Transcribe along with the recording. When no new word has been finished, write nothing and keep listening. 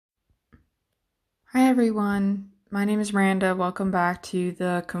Hi everyone, my name is Miranda. Welcome back to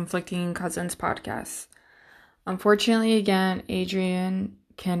the Conflicting Cousins podcast. Unfortunately, again, Adrian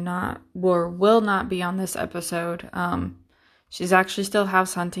cannot or will not be on this episode. She's actually still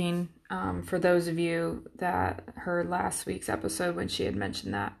house hunting, for those of you that heard last week's episode when she had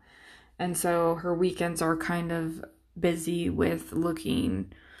mentioned that. And so her weekends are kind of busy with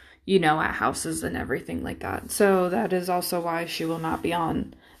looking, at houses and everything like that. So that is also why she will not be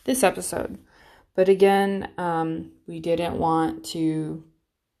on this episode. But again, we didn't want to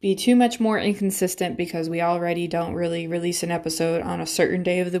be too much more inconsistent because we already don't really release an episode on a certain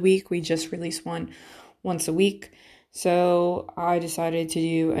day of the week. We just release one once a week. So I decided to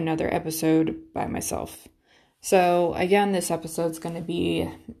do another episode by myself. So again, this episode's going to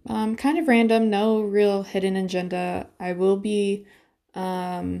be kind of random, no real hidden agenda. I will be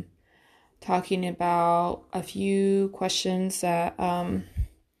talking about a few questions that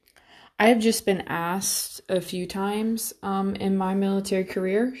I have just been asked a few times in my military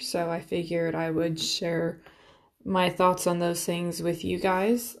career, so I figured I would share my thoughts on those things with you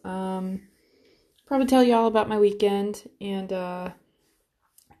guys. Probably tell you all about my weekend and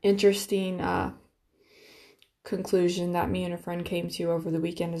interesting conclusion that me and a friend came to over the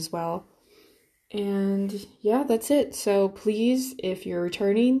weekend as well. And yeah, that's it. So please, if you're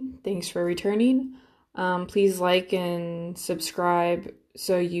returning, thanks for returning. Please like and subscribe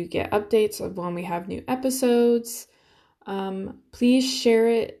so you get updates of when we have new episodes. Please share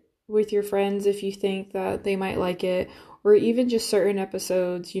it with your friends if you think that they might like it, or even just certain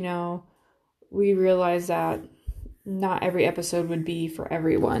episodes. We realize that not every episode would be for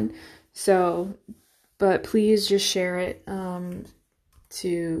everyone. So, but please just share it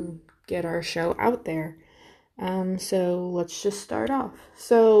to get our show out there. So let's just start off.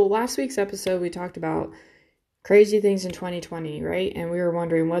 So last week's episode, we talked about crazy things in 2020, right? And we were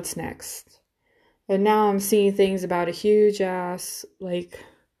wondering what's next. And now I'm seeing things about a huge ass,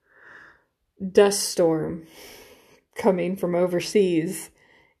 dust storm coming from overseas.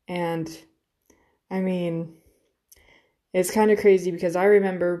 And I mean, it's kind of crazy because I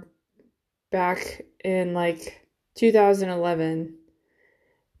remember back in 2011,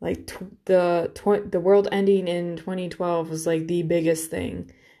 the world ending in 2012 was the biggest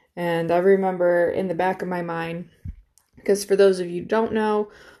thing. And I remember in the back of my mind, because for those of you who don't know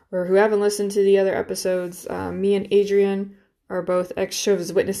or who haven't listened to the other episodes, me and Adrian are both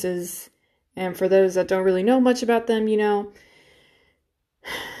ex-Jehovah's Witnesses. And for those that don't really know much about them,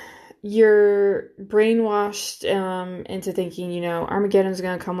 you're brainwashed into thinking, Armageddon's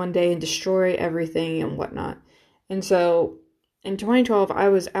going to come one day and destroy everything and whatnot. And so in 2012, I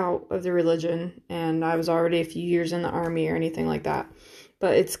was out of the religion and I was already a few years in the army or anything like that.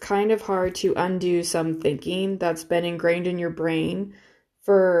 But it's kind of hard to undo some thinking that's been ingrained in your brain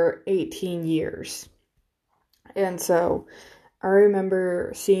for 18 years. And so I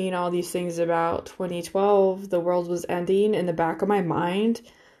remember seeing all these things about 2012, the world was ending in the back of my mind.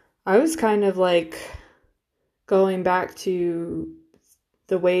 I was kind of going back to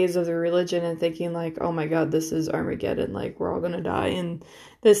the ways of the religion and thinking oh my God, this is Armageddon. We're all going to die and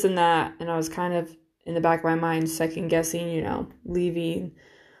this and that. And I was kind of in the back of my mind second guessing, leaving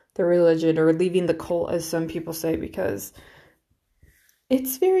the religion or leaving the cult, as some people say, because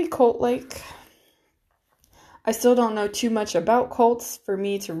it's very cult-like. I still don't know too much about cults for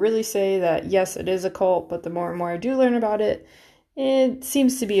me to really say that, yes, it is a cult, but the more and more I do learn about it, it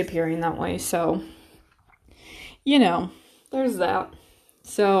seems to be appearing that way. So, there's that.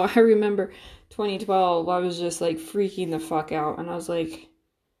 So I remember 2012, I was just freaking the fuck out. And I was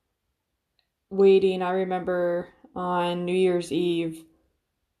waiting. I remember on New Year's Eve,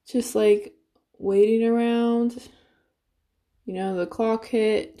 just waiting around. The clock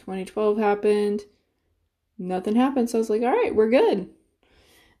hit, 2012 happened. Nothing happened. So I was all right, we're good.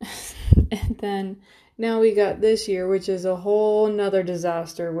 And then now we got this year, which is a whole nother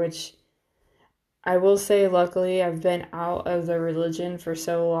disaster, which I will say, luckily, I've been out of the religion for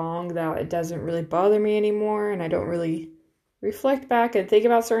so long that it doesn't really bother me anymore, and I don't really reflect back and think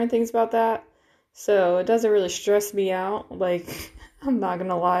about certain things about that. So it doesn't really stress me out. I'm not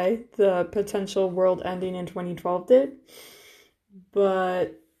gonna lie, the potential world ending in 2012 did.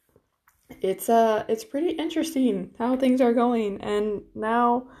 But it's pretty interesting how things are going, and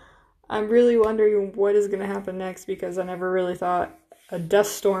now I'm really wondering what is gonna happen next, because I never really thought a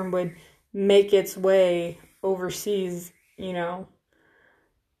dust storm would make its way overseas,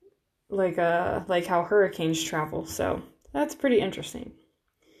 like how hurricanes travel. So that's pretty interesting.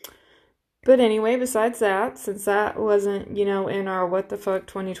 But anyway, besides that, since that wasn't, in our what the fuck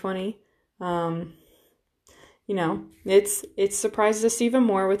 2020, it's surprised us even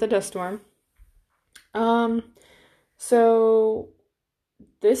more with a dust storm. Um, so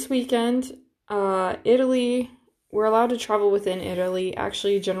this weekend, Italy, we're allowed to travel within Italy.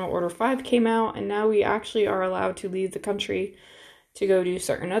 Actually, General Order 5 came out, and now we actually are allowed to leave the country to go to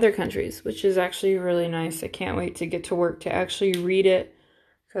certain other countries, which is actually really nice. I can't wait to get to work to actually read it,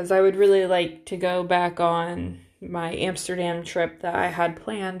 because I would really like to go back on my Amsterdam trip that I had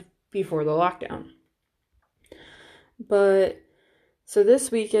planned before the lockdown. But so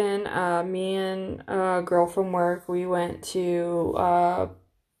this weekend, me and a girl from work, we went to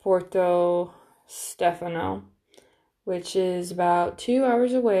Porto Stefano, which is about 2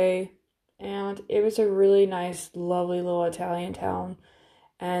 hours away, and it was a really nice, lovely little Italian town,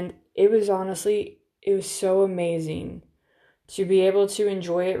 and it was so amazing to be able to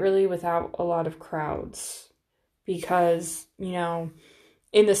enjoy it really without a lot of crowds, because,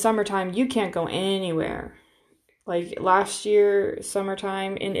 in the summertime, you can't go anywhere. Like last year,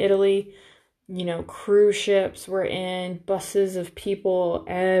 summertime in Italy, cruise ships were in, buses of people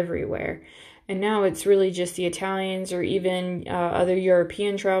everywhere. And now it's really just the Italians or even other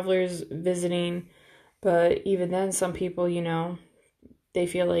European travelers visiting. But even then, some people, they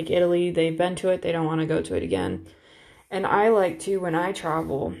feel like Italy, they've been to it, they don't want to go to it again. And I like to, when I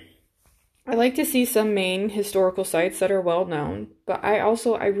travel, I like to see some main historical sites that are well known. But I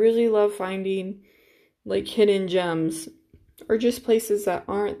really love finding like hidden gems or just places that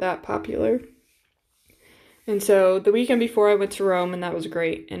aren't that popular. And so the weekend before I went to Rome, and that was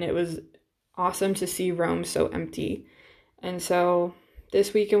great, and it was awesome to see Rome so empty. And so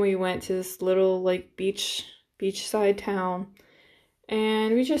this weekend we went to this little like beachside town,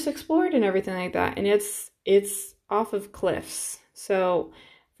 and we just explored and everything like that. And it's off of cliffs. So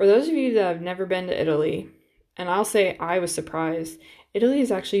for those of you that have never been to Italy, and I'll say I was surprised, Italy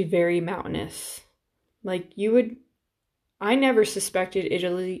is actually very mountainous. Like I never suspected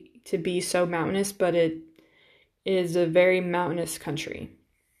Italy to be so mountainous, but it is a very mountainous country.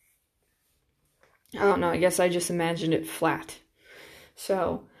 I don't know, I guess I just imagined it flat.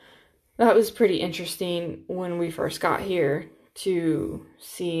 So that was pretty interesting when we first got here to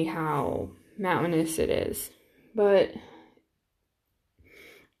see how mountainous it is. But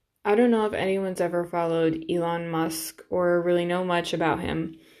I don't know if anyone's ever followed Elon Musk or really know much about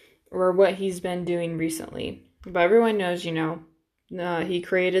him or what he's been doing recently. But everyone knows, he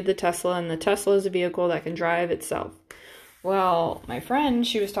created the Tesla, and the Tesla is a vehicle that can drive itself. Well, my friend,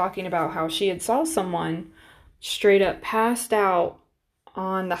 she was talking about how she had saw someone straight up passed out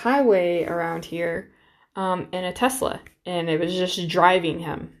on the highway around here in a Tesla, and it was just driving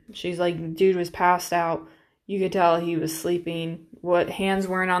him. She's like, dude was passed out. You could tell he was sleeping. What hands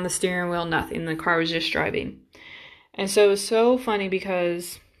weren't on the steering wheel, nothing. The car was just driving. And so it was so funny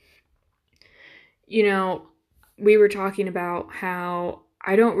because, we were talking about how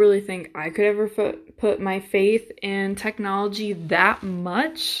I don't really think I could ever put my faith in technology that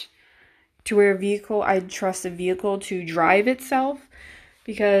much to where I'd trust a vehicle to drive itself.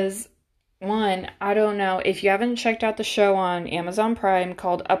 Because, one, I don't know, if you haven't checked out the show on Amazon Prime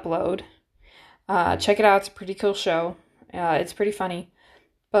called Upload, check it out. It's a pretty cool show. It's pretty funny.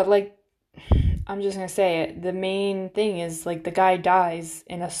 But, I'm just going to say it. The main thing is, the guy dies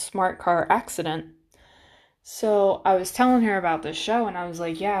in a smart car accident. So I was telling her about this show, and I was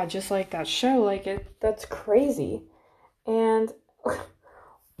like, yeah, just like that show, that's crazy. And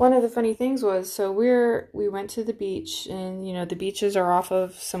one of the funny things was, so we went to the beach, and, the beaches are off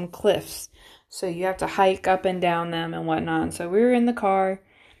of some cliffs. So you have to hike up and down them and whatnot. And so we were in the car,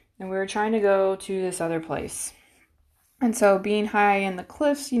 and we were trying to go to this other place. And so being high in the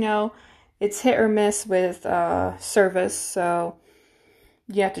cliffs, it's hit or miss with service. So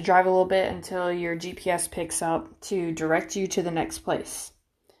you have to drive a little bit until your GPS picks up to direct you to the next place.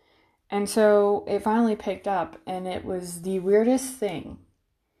 And so it finally picked up, and it was the weirdest thing,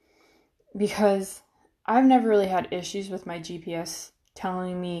 because I've never really had issues with my GPS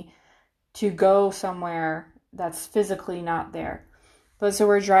telling me to go somewhere that's physically not there. But so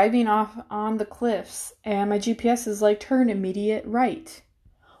we're driving off on the cliffs, and my GPS is like, turn immediate right.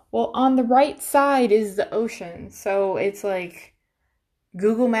 Well, on the right side is the ocean, so it's like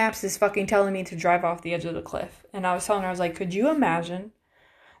Google Maps is fucking telling me to drive off the edge of the cliff. And I was telling her, I was like, could you imagine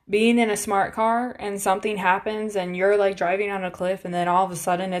being in a smart car and something happens and you're driving on a cliff, and then all of a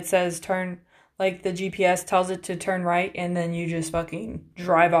sudden it says turn, the GPS tells it to turn right, and then you just fucking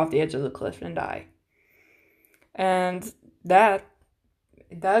drive off the edge of the cliff and die. And that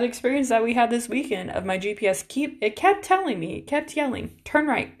experience that we had this weekend of my GPS, it kept telling me, it kept yelling, turn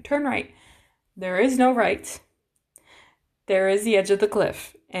right, turn right. There is no right. There is the edge of the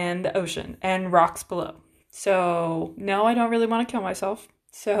cliff and the ocean and rocks below. So, no, I don't really want to kill myself.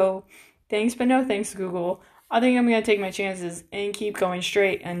 So, thanks, but no thanks, Google. I think I'm going to take my chances and keep going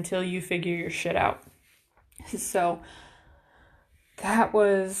straight until you figure your shit out. So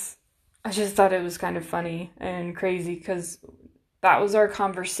I just thought it was kind of funny and crazy because that was our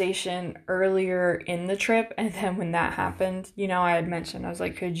conversation earlier in the trip. And then when that happened, I had mentioned, I was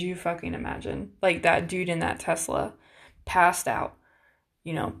like, could you fucking imagine? Like that dude in that Tesla passed out,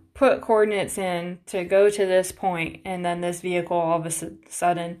 put coordinates in to go to this point, and then this vehicle all of a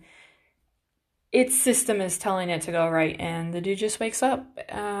sudden, its system is telling it to go right, and the dude just wakes up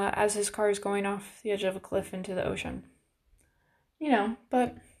as his car is going off the edge of a cliff into the ocean.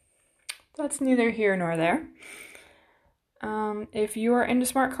 But that's neither here nor there. If you are into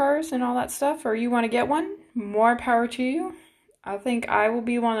smart cars and all that stuff, or you want to get one, more power to you. I think I will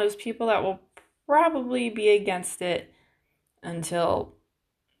be one of those people that will probably be against it until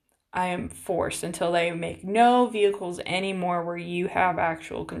I am forced, until they make no vehicles anymore where you have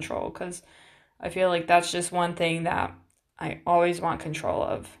actual control, because I feel like that's just one thing that I always want control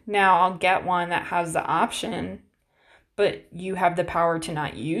of. Now, I'll get one that has the option, but you have the power to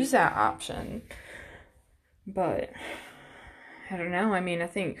not use that option. But I don't know. I mean, I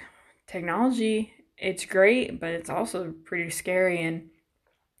think technology, it's great, but it's also pretty scary. And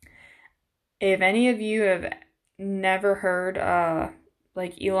if any of you have never heard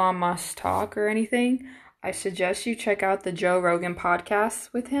like Elon Musk talk or anything, I suggest you check out the Joe Rogan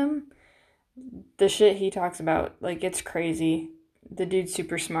podcast with him. The shit he talks about, like, it's crazy. The dude's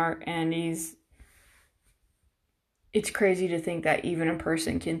super smart, and it's crazy to think that even a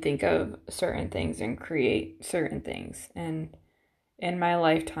person can think of certain things and create certain things. And in my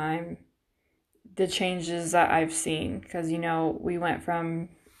lifetime, the changes that I've seen, because, we went from,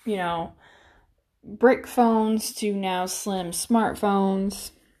 brick phones to now slim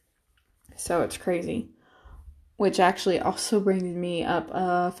smartphones. So it's crazy. Which actually also brings me up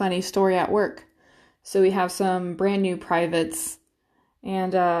a funny story at work. So we have some brand new privates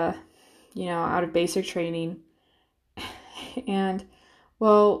and, out of basic training. And,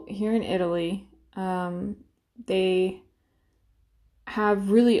 well, here in Italy, they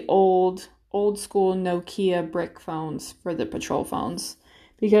have really old school Nokia brick phones for the patrol phones,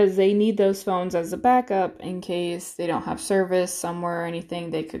 because they need those phones as a backup in case they don't have service somewhere or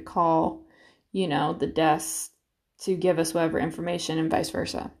anything. They could call, the desk to give us whatever information and vice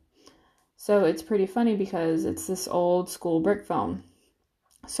versa. So it's pretty funny because it's this old school brick phone.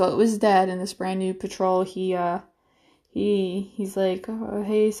 So it was dead, and this brand new patrol, he's like, oh,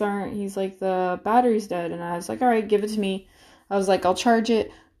 hey, Sergeant, he's like, the battery's dead. And I was like, all right, give it to me. I was like, I'll charge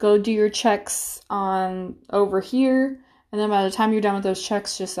it. Go do your checks on over here. And then by the time you're done with those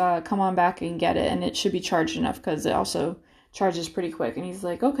checks, just come on back and get it. And it should be charged enough because it also charges pretty quick. And he's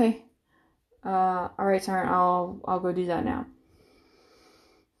like, okay. All right, Sergeant, I'll go do that now.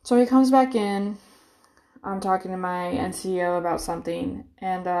 So he comes back in. I'm talking to my NCO about something.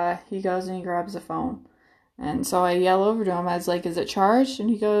 And he goes and he grabs the phone. And so I yell over to him. I was like, is it charged? And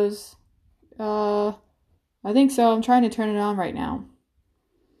he goes, I think so. I'm trying to turn it on right now.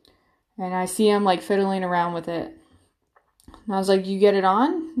 And I see him like fiddling around with it. And I was like, you get it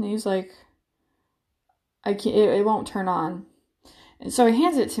on? And he's like, I can't, it won't turn on. And so he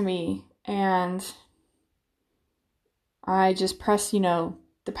hands it to me. And I just press,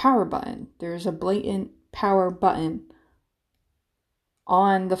 the power button. There's a blatant power button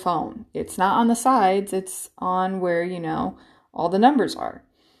on the phone. It's not on the sides. It's on where, all the numbers are.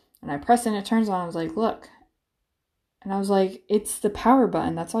 And I press it and it turns on. I was like, look. And I was like, it's the power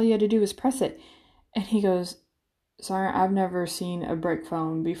button. That's all you had to do is press it. And he goes, sorry, I've never seen a brick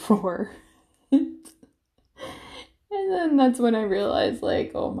phone before. And then that's when I realized,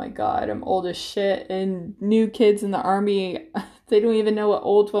 like, oh my God, I'm old as shit. And new kids in the army, they don't even know what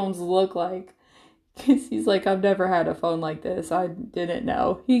old phones look like. Because he's like, I've never had a phone like this. I didn't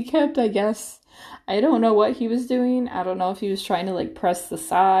know. He kept, I guess, I don't know what he was doing. I don't know if he was trying to, like, press the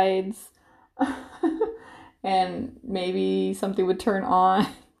sides. And maybe something would turn on.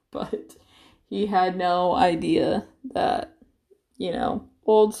 But he had no idea that,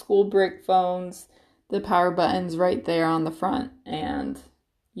 old school brick phones, the power button's right there on the front. And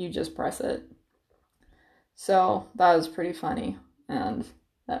you just press it. So that was pretty funny. And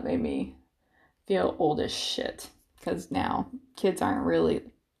that made me feel old as shit, because now kids aren't really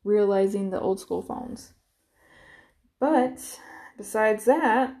realizing the old school phones. But besides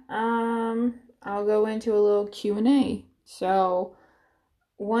that, I'll go into a little Q&A. So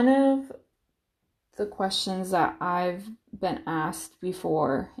one of the questions that I've been asked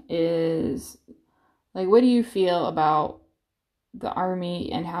before is, like, what do you feel about the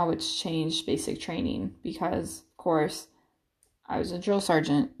Army and how it's changed basic training? Because, of course, I was a drill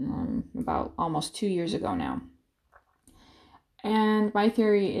sergeant about almost 2 years ago now. And my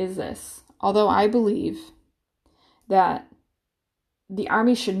theory is this. Although I believe that the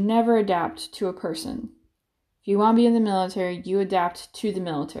Army should never adapt to a person. If you want to be in the military, you adapt to the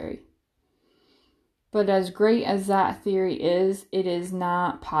military. But as great as that theory is, it is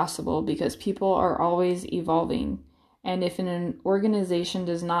not possible because people are always evolving. And if an organization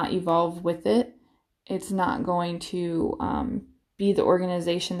does not evolve with it, it's not going to be the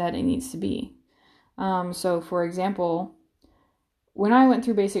organization that it needs to be. So, for example, when I went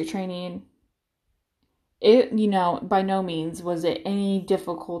through basic training, it, by no means was it any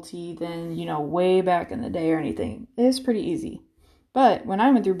difficulty than, way back in the day or anything. It was pretty easy. But when I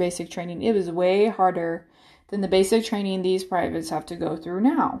went through basic training, it was way harder than the basic training these privates have to go through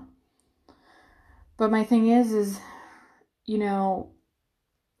now. But my thing is,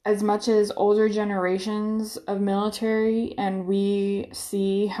 as much as older generations of military and we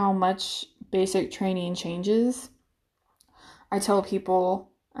see how much basic training changes, I tell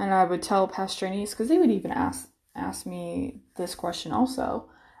people, and I would tell past trainees, because they would even ask me this question also,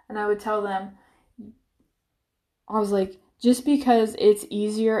 and I would tell them, I was like, just because it's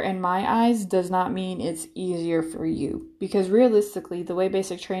easier in my eyes does not mean it's easier for you. Because realistically, the way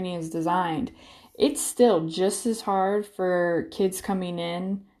basic training is designed, it's still just as hard for kids coming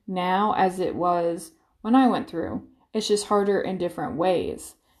in now as it was when I went through. It's just harder in different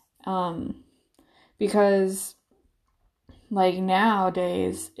ways. Because like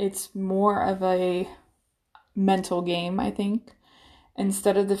nowadays, it's more of a mental game, I think,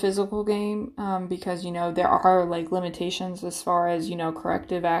 instead of the physical game, because, there are like limitations as far as,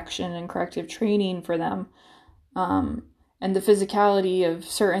 corrective action and corrective training for them, and the physicality of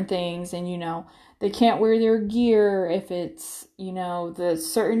certain things, and, they can't wear their gear if it's, the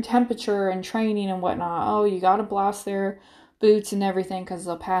certain temperature and training and whatnot. Oh, you got to blast their boots and everything because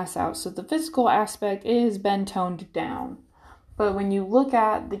they'll pass out. So the physical aspect has been toned down. But when you look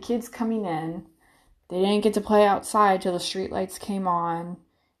at the kids coming in, they didn't get to play outside till the streetlights came on.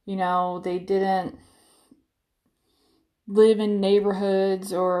 They didn't live in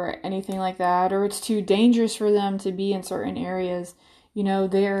neighborhoods or anything like that, or it's too dangerous for them to be in certain areas.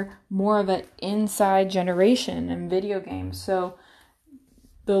 They're more of an inside generation in video games. So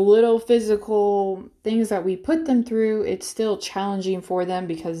the little physical things that we put them through, it's still challenging for them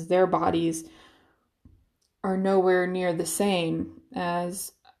because their bodies are nowhere near the same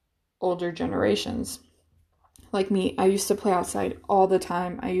as older generations. Like me, I used to play outside all the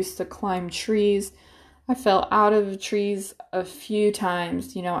time. I used to climb trees. I fell out of trees a few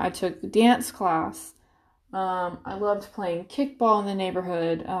times. I took dance class. I loved playing kickball in the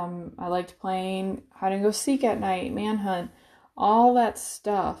neighborhood. I liked playing hide and go seek at night, manhunt, all that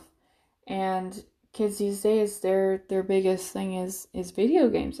stuff. And kids these days, their biggest thing is video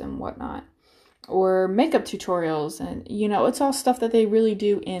games and whatnot. Or makeup tutorials, and it's all stuff that they really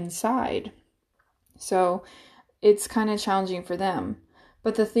do inside. So it's kind of challenging for them.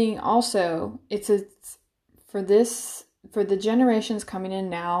 But the thing also, it's for the generations coming in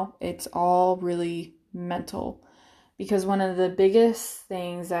now, it's all really mental. Because one of the biggest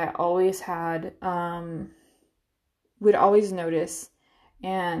things I always had, would always notice,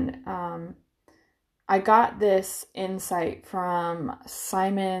 and I got this insight from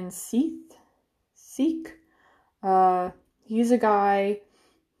Simon Seek. He's a guy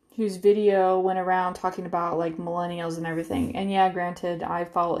whose video went around talking about like millennials and everything. And yeah, granted, I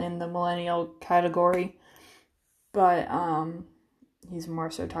fall in the millennial category, but he's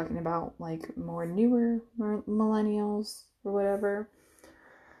more so talking about like more newer millennials or whatever.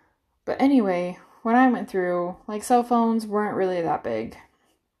 But anyway, when I went through, like, cell phones weren't really that big.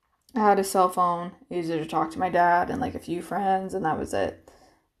 I had a cell phone, easy to talk to my dad and like a few friends, and that was it.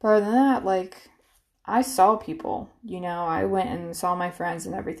 But other than that, like, I saw people, I went and saw my friends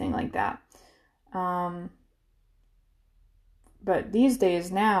and everything like that. But these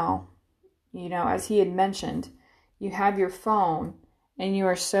days now, as he had mentioned, you have your phone and you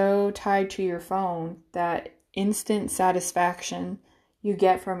are so tied to your phone that instant satisfaction you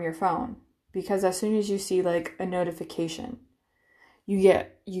get from your phone. Because as soon as you see like a notification, you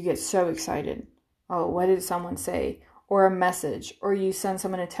get so excited. Oh, what did someone say? Or a message, or you send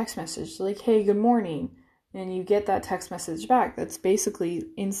someone a text message like, hey, good morning, and you get that text message back. That's basically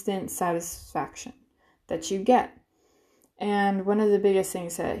instant satisfaction that you get. And one of the biggest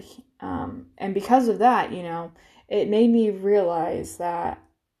things that, and because of that, it made me realize that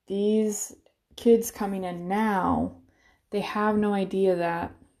these kids coming in now, they have no idea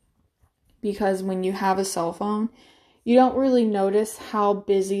that, because when you have a cell phone, you don't really notice how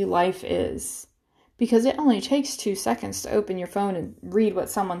busy life is. because it only takes 2 seconds to open your phone and read what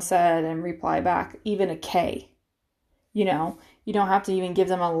someone said and reply back, even a K. You know, you don't have to even give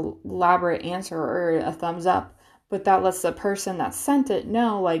them an elaborate answer or a thumbs up, but that lets the person that sent it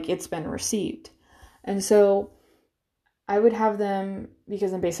know, like, it's been received. And so I would have them,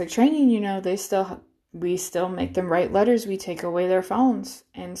 because in basic training, you know, we still make them write letters. We take away their phones.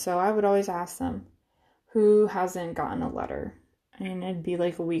 And so I would always ask them, who hasn't gotten a letter? And it'd be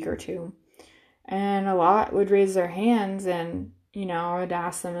like a week or two. And a lot would raise their hands, and, you know, I would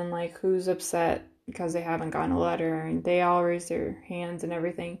ask them, and like, who's upset because they haven't gotten a letter? And they all raise their hands and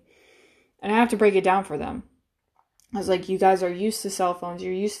everything. And I have to break it down for them. I was like, you guys are used to cell phones.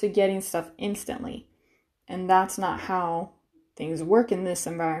 You're used to getting stuff instantly. And that's not how things work in this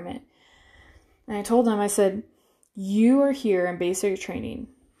environment. And I told them, I said, you are here in basic training.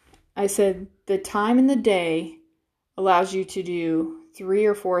 I said, the time in the day allows you to do 3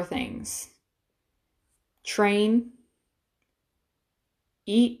 or 4 things. Train,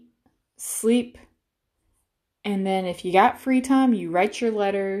 eat, sleep, and then if you got free time, you write your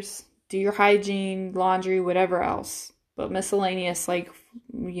letters, do your hygiene, laundry, whatever else. But miscellaneous, like,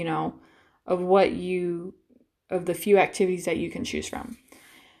 you know, of the few activities that you can choose from.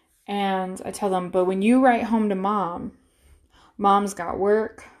 And I tell them, but when you write home to mom's got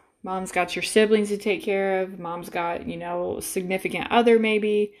work, mom's got your siblings to take care of, mom's got, you know, significant other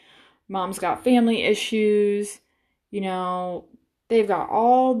maybe, mom's got family issues, you know, they've got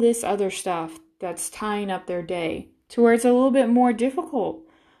all this other stuff that's tying up their day to where it's a little bit more difficult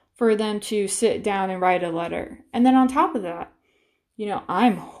for them to sit down and write a letter. And then on top of that, you know,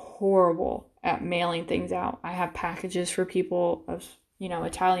 I'm horrible at mailing things out. I have packages for people of, you know,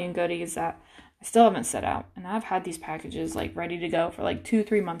 Italian goodies that I still haven't set out. And I've had these packages like ready to go for like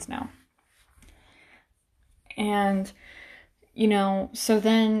 2-3 months now. And, you know, so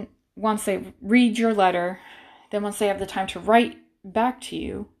then once they read your letter, then once they have the time to write back to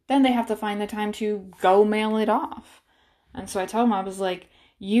you, then they have to find the time to go mail it off. And so I told them, I was like,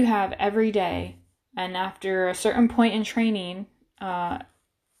 you have every day, and after a certain point in training,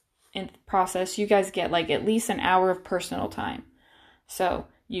 in the process, you guys get like at least an hour of personal time. So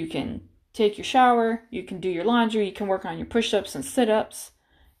you can take your shower, you can do your laundry, you can work on your push-ups and sit-ups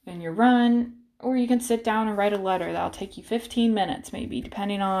and your run, or you can sit down and write a letter. That'll take you 15 minutes maybe,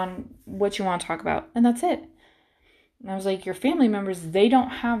 depending on what you want to talk about. And that's it. And I was like, your family members, they don't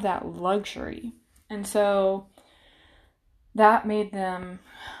have that luxury. And so that made them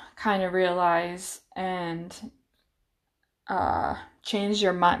kind of realize and change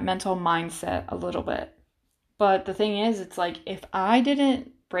your mental mindset a little bit. But the thing is, it's like, if I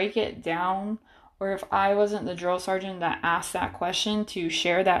didn't break it down, or if I wasn't the drill sergeant that asked that question to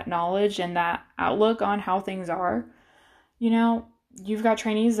share that knowledge and that outlook on how things are, you know, you've got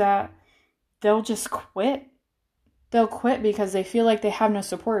trainees that they'll just quit. They'll quit because they feel like they have no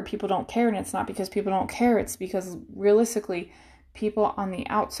support. People don't care. And it's not because people don't care. It's because realistically, people on the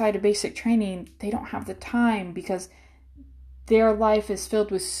outside of basic training, they don't have the time because their life is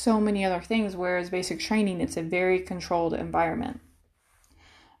filled with so many other things. Whereas basic training, it's a very controlled environment.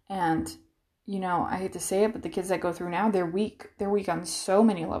 And, you know, I hate to say it, but the kids that go through now, they're weak. They're weak on so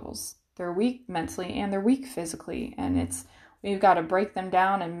many levels. They're weak mentally and they're weak physically. And we've got to break them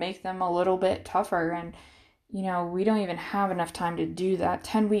down and make them a little bit tougher. And, you know, we don't even have enough time to do that.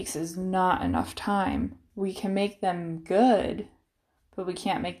 10 weeks is not enough time. We can make them good, but we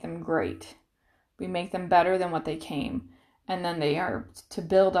can't make them great. We make them better than what they came. And then they are to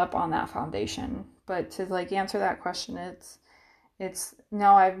build up on that foundation. But to like answer that question, it's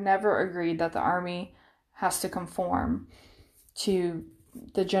no, I've never agreed that the Army has to conform to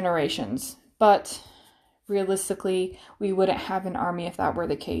the generations. But realistically, we wouldn't have an Army if that were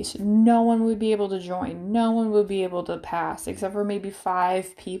the case. No one would be able to join. No one would be able to pass, except for maybe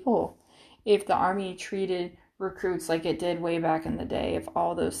 5 people. If the Army treated recruits like it did way back in the day, if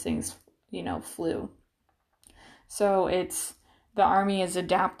all those things, you know, flew. So the Army is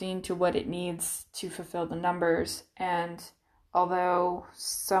adapting to what it needs to fulfill the numbers. And although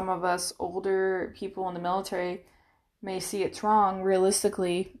some of us older people in the military may see it's wrong,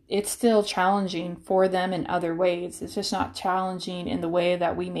 realistically, it's still challenging for them in other ways. It's just not challenging in the way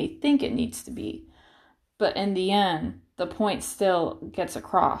that we may think it needs to be. But in the end, the point still gets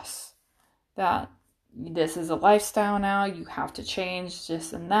across that this is a lifestyle now. You have to change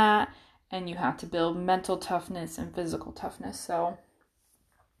this and that, and you have to build mental toughness and physical toughness. So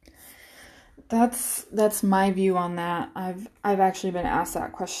that's my view on that. I've actually been asked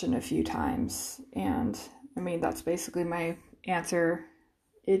that question a few times, and I mean, that's basically my answer.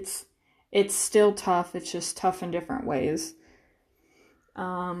 It's still tough. It's just tough in different ways.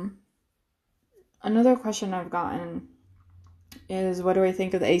 another question I've gotten is, what do I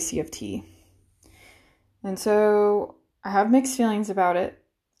think of the ACFT? And so I have mixed feelings about it.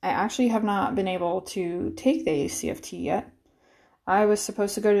 I actually have not been able to take the ACFT yet. I was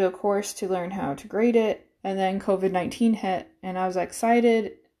supposed to go to a course to learn how to grade it, and then COVID-19 hit, and I was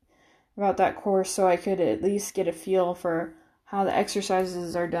excited about that course so I could at least get a feel for how the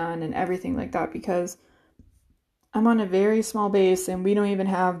exercises are done and everything like that, because I'm on a very small base and we don't even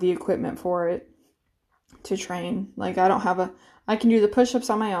have the equipment for it to train. Like, I can do the push-ups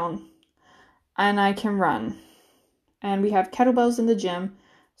on my own, and I can run. And we have kettlebells in the gym.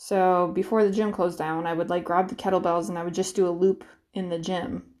 So before the gym closed down, I would grab the kettlebells and I would just do a loop in the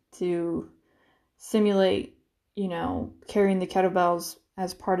gym to simulate, carrying the kettlebells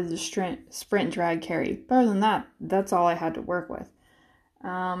as part of the sprint drag carry. But other than that, that's all I had to work with.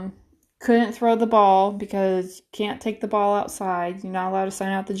 Couldn't throw the ball because you can't take the ball outside. You're not allowed to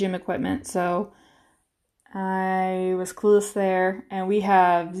sign out the gym equipment. So I was clueless there. And we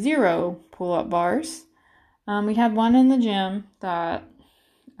have 0 pull-up bars. We had one in the gym that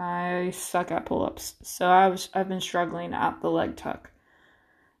I suck at pull-ups. So I've been struggling at the leg tuck.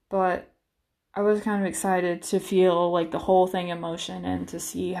 But I was kind of excited to feel the whole thing in motion and to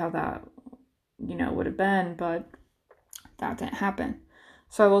see how that, would have been, but that didn't happen.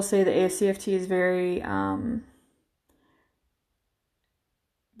 So I will say the ACFT is very,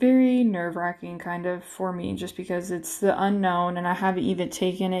 very nerve-wracking kind of for me, just because it's the unknown and I haven't even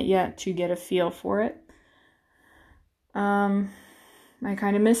taken it yet to get a feel for it. I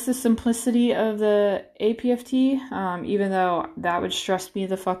kind of miss the simplicity of the APFT, even though that would stress me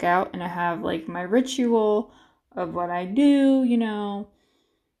the fuck out, and I have my ritual of what I do,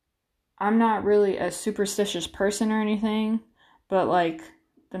 I'm not really a superstitious person or anything, but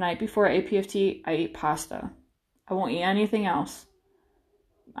the night before APFT, I eat pasta. I won't eat anything else.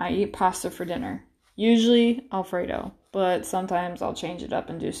 I eat pasta for dinner. Usually Alfredo, but sometimes I'll change it up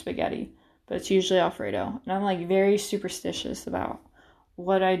and do spaghetti, but it's usually Alfredo. And I'm very superstitious about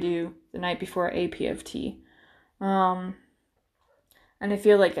what I do the night before APFT. And I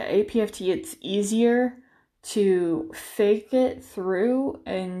feel like at APFT it's easier to fake it through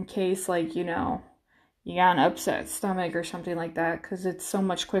in case you got an upset stomach or something like that, because it's so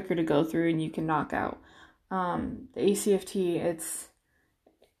much quicker to go through and you can knock out. The ACFT,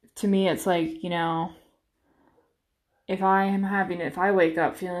 to me it's if I wake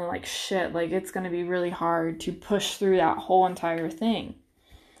up feeling like shit, it's going to be really hard to push through that whole entire thing.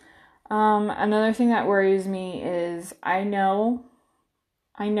 Another thing that worries me is I know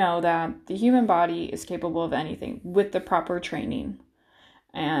that the human body is capable of anything with the proper training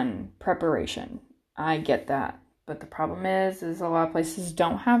and preparation. I get that. But the problem is a lot of places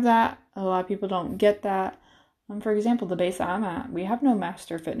don't have that. A lot of people don't get that. For example, the base that I'm at, we have no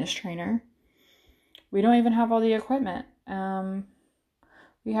master fitness trainer. We don't even have all the equipment.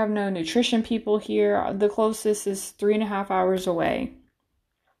 We have no nutrition people here. The closest is 3.5 hours away.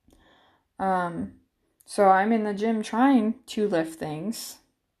 So I'm in the gym trying to lift things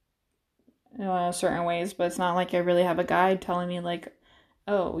certain ways, but it's not I really have a guide telling me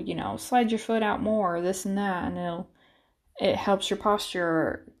slide your foot out more, this and that, and it helps your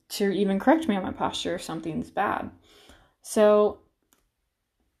posture, to even correct me on my posture if something's bad. So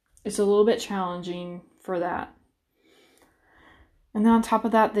it's a little bit challenging for that. And then on top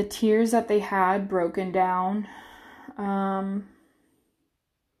of that, the tiers that they had broken down,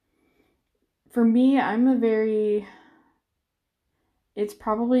 for me, it's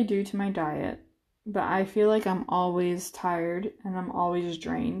probably due to my diet, but I feel like I'm always tired and I'm always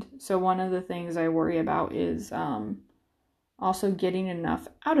drained. So one of the things I worry about is also getting enough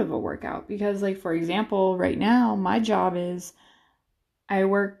out of a workout. Because for example, right now, my job is I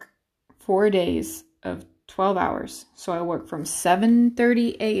work 4 days of 12 hours. So I work from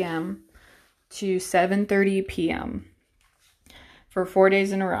 7:30 a.m. to 7:30 p.m. for 4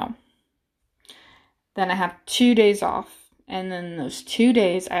 days in a row. Then I have 2 days off. And then those 2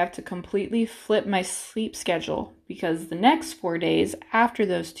 days, I have to completely flip my sleep schedule, because the next 4 days after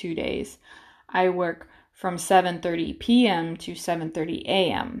those 2 days, I work from 7:30 p.m. to 7:30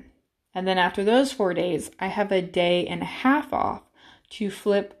 a.m. And then after those 4 days, I have a day and a half off to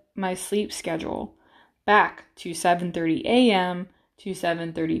flip my sleep schedule back to 7:30 a.m. to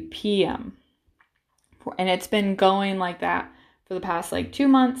 7:30 p.m. And it's been going like that for the past 2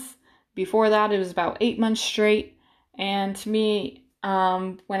 months. Before that, it was about 8 months straight. And to me,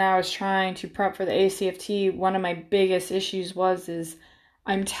 when I was trying to prep for the ACFT, one of my biggest issues is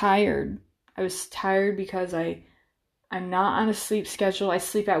I'm tired. I was tired because I'm not on a sleep schedule. I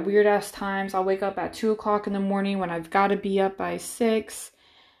sleep at weird ass times. I'll wake up at 2 o'clock in the morning when I've got to be up by 6.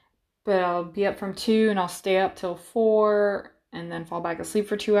 but I'll be up from 2 and I'll stay up till 4 and then fall back asleep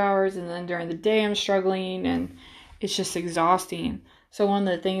for 2 hours. And then during the day I'm struggling and it's just exhausting. So one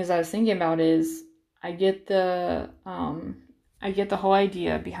of the things I was thinking about is I get the whole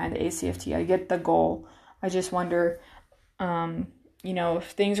idea behind the ACFT. I get the goal. I just wonder, if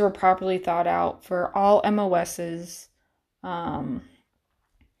things were properly thought out for all MOSs, and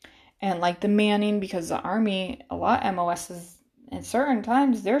like the manning, because the Army, a lot of MOSs at certain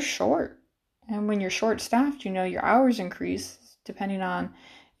times, they're short. And when you're short-staffed, your hours increase depending on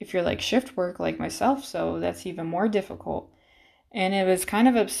if you're like shift work like myself. So that's even more difficult. And it was kind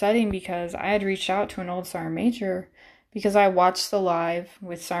of upsetting because I had reached out to an old Sergeant Major because I watched the live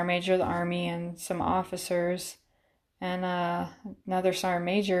with Sergeant Major of the Army and some officers and another Sergeant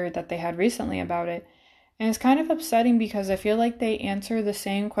Major that they had recently about it. And it's kind of upsetting because I feel like they answer the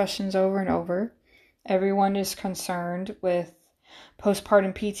same questions over and over. Everyone is concerned with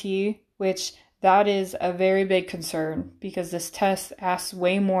postpartum PT, which that is a very big concern because this test asks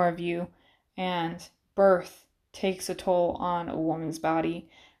way more of you, and birth takes a toll on a woman's body.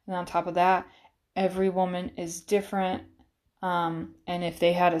 And on top of that, every woman is different. And if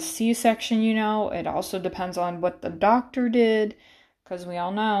they had a C-section, it also depends on what the doctor did, because we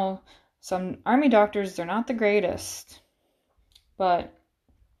all know some Army doctors, they're not the greatest. But,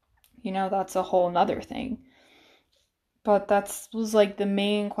 that's a whole nother thing. But that was like the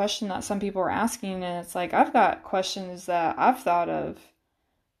main question that some people were asking. And it's like, I've got questions that I've thought of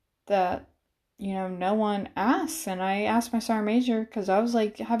that, no one asks. And I asked my Sergeant Major because I was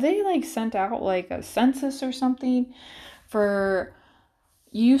like, have they sent out a census or something for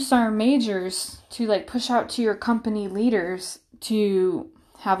you Sergeant Majors to push out to your company leaders to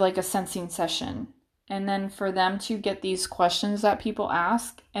have a sensing session, and then for them to get these questions that people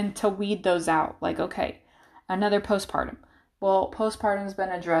ask and to weed those out. Okay, another postpartum. Well, postpartum's been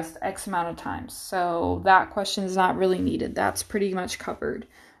addressed X amount of times, so that question is not really needed. That's pretty much covered.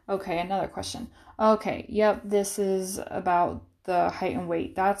 Okay, another question. Okay, yep, this is about the height and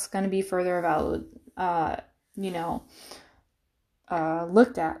weight. That's going to be further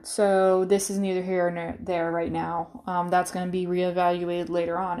looked at. So this is neither here nor there right now. That's going to be reevaluated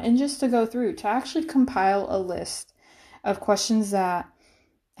later on. And just to go through, to actually compile a list of questions that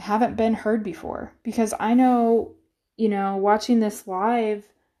haven't been heard before. Because I know, watching this live,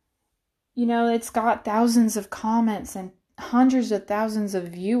 it's got thousands of comments and hundreds of thousands of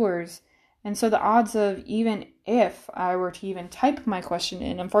viewers. And so the odds of, even if I were to even type my question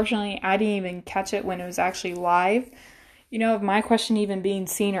in, unfortunately, I didn't even catch it when it was actually live. Of my question even being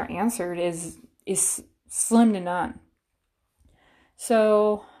seen or answered is slim to none.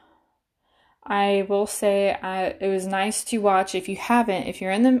 So I will say it was nice to watch. If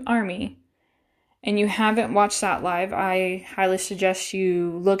you're in the Army and you haven't watched that live, I highly suggest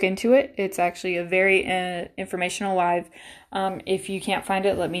you look into it. It's actually a very informational live. If you can't find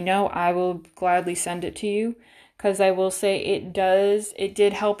it, let me know. I will gladly send it to you, because I will say it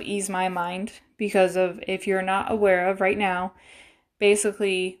did help ease my mind. Because of, if you're not aware of right now,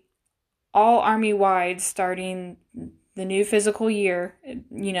 basically all Army-wide starting the new physical year,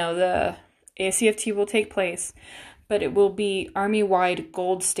 the ACFT will take place, but it will be Army-wide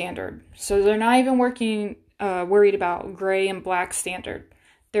gold standard. So they're not even worried about gray and black standard.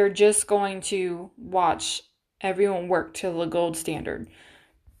 They're just going to watch everyone work to the gold standard.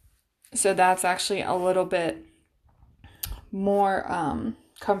 So that's actually a little bit more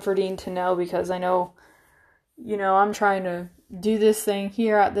comforting to know, because I know, I'm trying to do this thing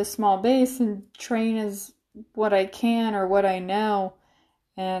here at this small base and train as what I can or what I know.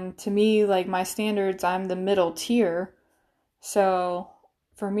 And to me, my standards, I'm the middle tier. So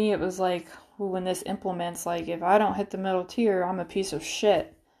for me, it was when this implements, if I don't hit the middle tier, I'm a piece of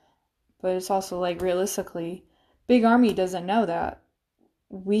shit. But it's also realistically, Big Army doesn't know that.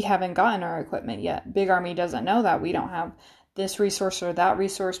 We haven't gotten our equipment yet. Big Army doesn't know that. We don't have this resource or that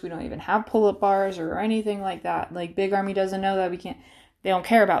resource. We don't even have pull-up bars or anything like that. Big Army doesn't know that. They don't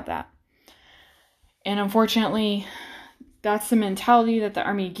care about that. And unfortunately, that's the mentality that the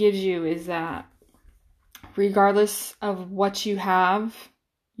Army gives you, is that regardless of what you have,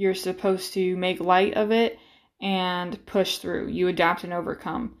 you're supposed to make light of it and push through. You adapt and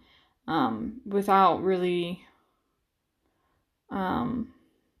overcome, without really,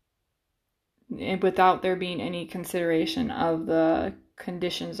 without there being any consideration of the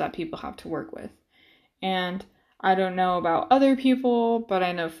conditions that people have to work with. And I don't know about other people, but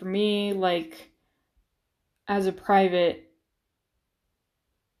I know for me, as a private,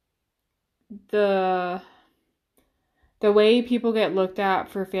 the way people get looked at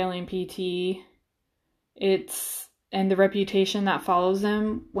for failing PT, it's and the reputation that follows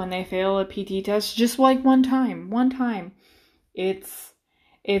them when they fail a PT test, just like one time, it's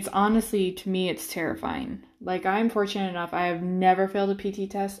honestly, to me, it's terrifying. Like, I'm fortunate enough, I have never failed a PT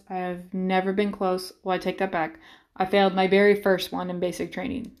test. I have never been close. Well, I take that back. I failed my very first one in basic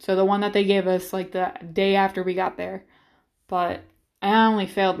training. So the one that they gave us like the day after we got there. But I only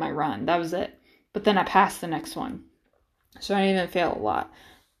failed my run. That was it. But then I passed the next one. So I didn't even fail a lot.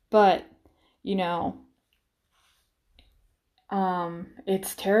 But, you know,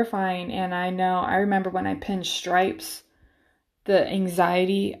 it's terrifying. And I remember when I pinned stripes, the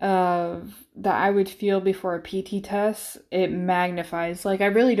anxiety of that I would feel before a PT test, it magnifies. Like, I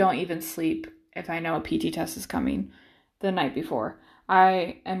really don't even sleep if I know a PT test is coming the night before.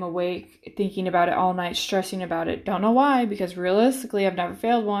 I am awake thinking about it all night, stressing about it. Don't know why, because realistically, I've never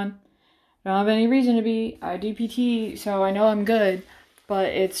failed one. I don't have any reason to be. I do PT, so I know I'm good. But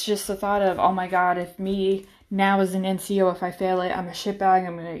it's just the thought of, oh my God, if me now as an NCO, if I fail it, I'm a shitbag,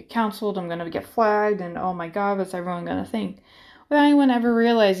 I'm going to get counseled, I'm going to get flagged, and oh my God, what's everyone going to think? Without anyone ever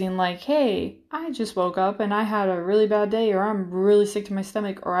realizing, like, hey, I just woke up and I had a really bad day, or I'm really sick to my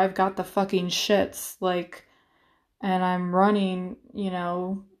stomach, or I've got the fucking shits, like, and I'm running,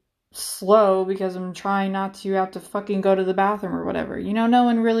 slow because I'm trying not to have to fucking go to the bathroom or whatever. No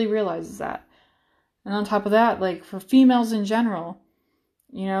one really realizes that. And on top of that, like, for females in general,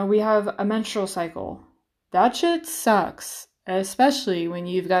 we have a menstrual cycle. That shit sucks. Especially when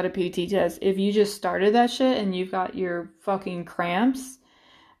you've got a PT test. If you just started that shit and you've got your fucking cramps,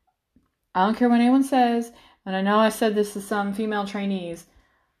 I don't care what anyone says, and I know I said this to some female trainees,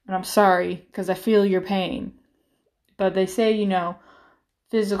 and I'm sorry, because I feel your pain. But they say,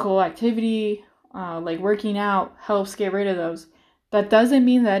 physical activity, like working out, helps get rid of those. That doesn't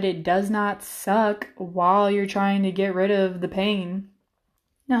mean that it does not suck while you're trying to get rid of the pain.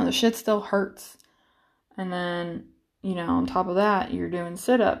 No, the shit still hurts. And then, on top of that, you're doing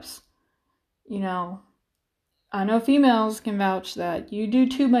sit-ups. I know females can vouch that you do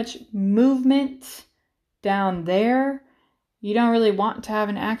too much movement down there. You don't really want to have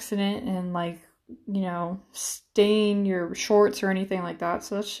an accident and, like, stain your shorts or anything like that.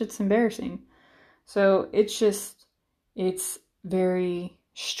 So that shit's embarrassing. So it's very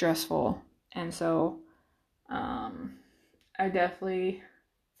stressful. And so, I definitely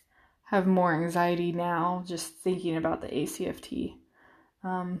have more anxiety now just thinking about the ACFT.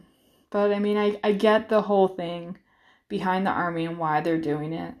 But I mean, I get the whole thing behind the Army and why they're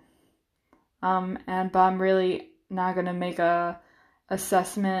doing it. But I'm really not going to make a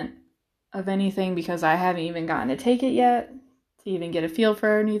assessment of anything because I haven't even gotten to take it yet to even get a feel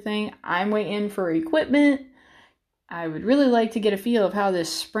for anything. I'm waiting for equipment. I would really like to get a feel of how this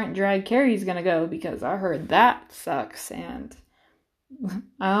sprint drag carry is going to go because I heard that sucks and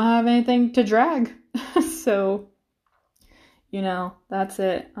I don't have anything to drag. So, that's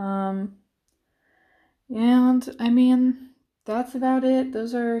it. And I mean, that's about it.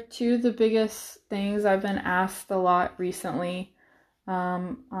 Those are two of the biggest things I've been asked a lot recently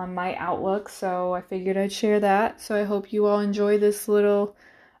on my outlook. So I figured I'd share that. So I hope you all enjoy this little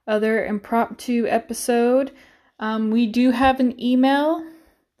other impromptu episode. We do have an email.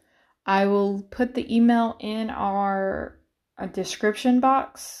 I will put the email in our a description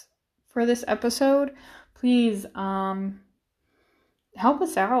box for this episode. Please help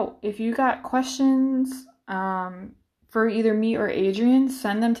us out. If you got questions for either me or Adrian,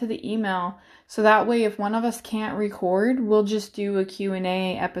 send them to the email. So that way, if one of us can't record, we'll just do a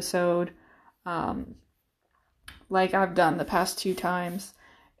Q&A episode like I've done the past 2 times.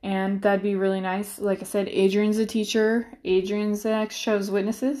 And that'd be really nice. Like I said, Adrian's a teacher. Adrian's an ex-Jehovah's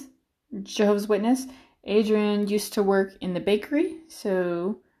Witness. Adrian used to work in the bakery,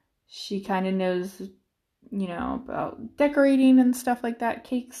 so she kind of knows, about decorating and stuff like that,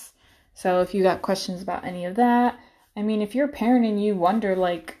 cakes. So if you got questions about any of that, I mean, if you're a parent and you wonder,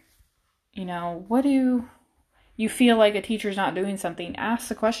 like, what do you feel like a teacher's not doing something, ask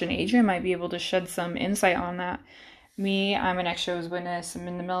the question. Adrian might be able to shed some insight on that. Me, I'm an ex-Jehovah's Witness. I'm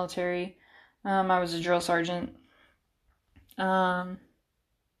in the military. I was a drill sergeant.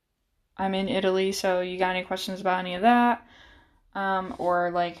 I'm in Italy, so you got any questions about any of that? Or,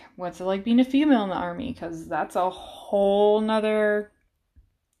 like, what's it like being a female in the Army? Because that's a whole nother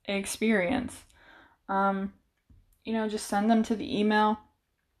experience. Just send them to the email.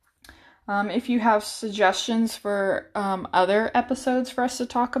 If you have suggestions for other episodes for us to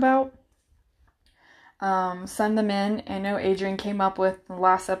talk about, send them in. I know Adrian came up with the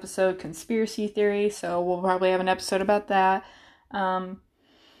last episode, conspiracy theory, so we'll probably have an episode about that.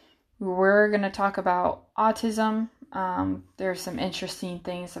 We're going to talk about autism. There's some interesting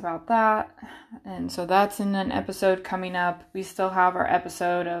things about that. And so that's in an episode coming up. We still have our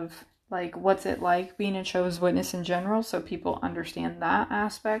episode of like, what's it like being a Jehovah's Witness in general, so people understand that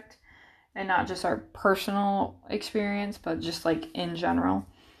aspect and not just our personal experience, but just like in general.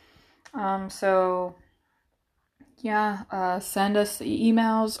 So yeah, send us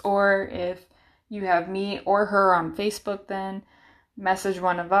emails, or if you have me or her on Facebook, then message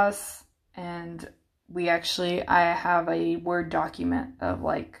one of us, and I have a Word document of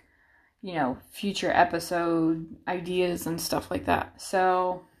like, future episode ideas and stuff like that.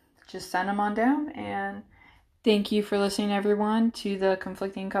 So just send them on down, and thank you for listening, everyone, to the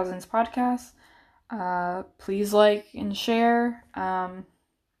Conflicting Cousins podcast. Please like and share.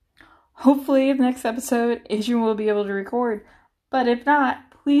 Hopefully, the next episode, Adrian will be able to record. But if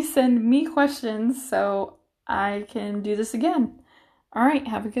not, please send me questions so I can do this again. All right,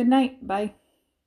 have a good night. Bye.